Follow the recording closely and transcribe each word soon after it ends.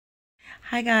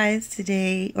Hi guys,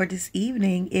 today or this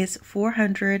evening is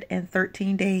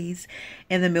 413 days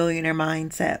in the Millionaire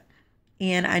Mindset.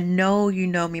 And I know you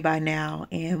know me by now.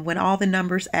 And when all the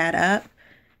numbers add up,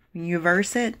 when you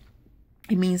reverse it,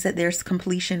 it means that there's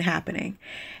completion happening.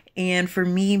 And for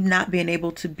me, not being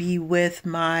able to be with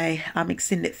my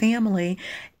extended family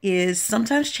is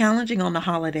sometimes challenging on the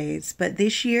holidays. But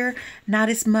this year, not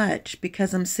as much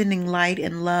because I'm sending light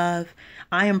and love.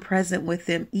 I am present with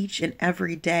them each and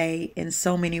every day in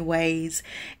so many ways.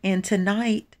 And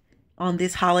tonight, on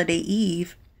this holiday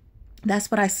eve,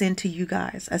 that's what I send to you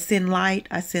guys. I send light,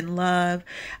 I send love,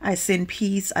 I send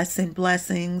peace, I send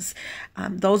blessings.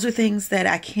 Those are things that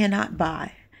I cannot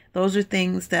buy. Those are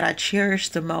things that I cherish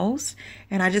the most.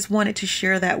 And I just wanted to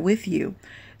share that with you.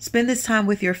 Spend this time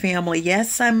with your family.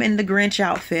 Yes, I'm in the Grinch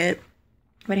outfit,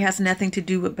 but it has nothing to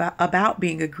do about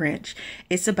being a Grinch.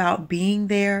 It's about being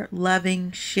there,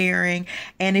 loving, sharing.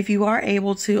 And if you are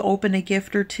able to open a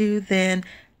gift or two, then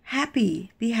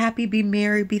happy, be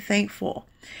merry, be thankful.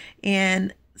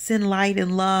 And send light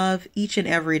and love each and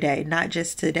every day, not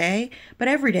just today, but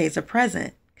every day is a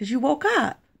present because you woke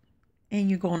up and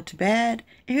you're going to bed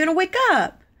and you're going to wake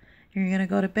up and you're going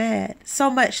to go to bed. So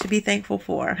much to be thankful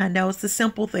for. I know it's the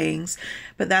simple things,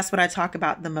 but that's what I talk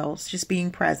about the most, just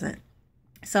being present.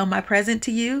 So my present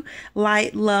to you,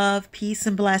 light, love, peace,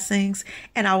 and blessings.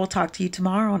 And I will talk to you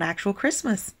tomorrow on actual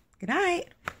Christmas. Good night.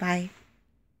 Bye.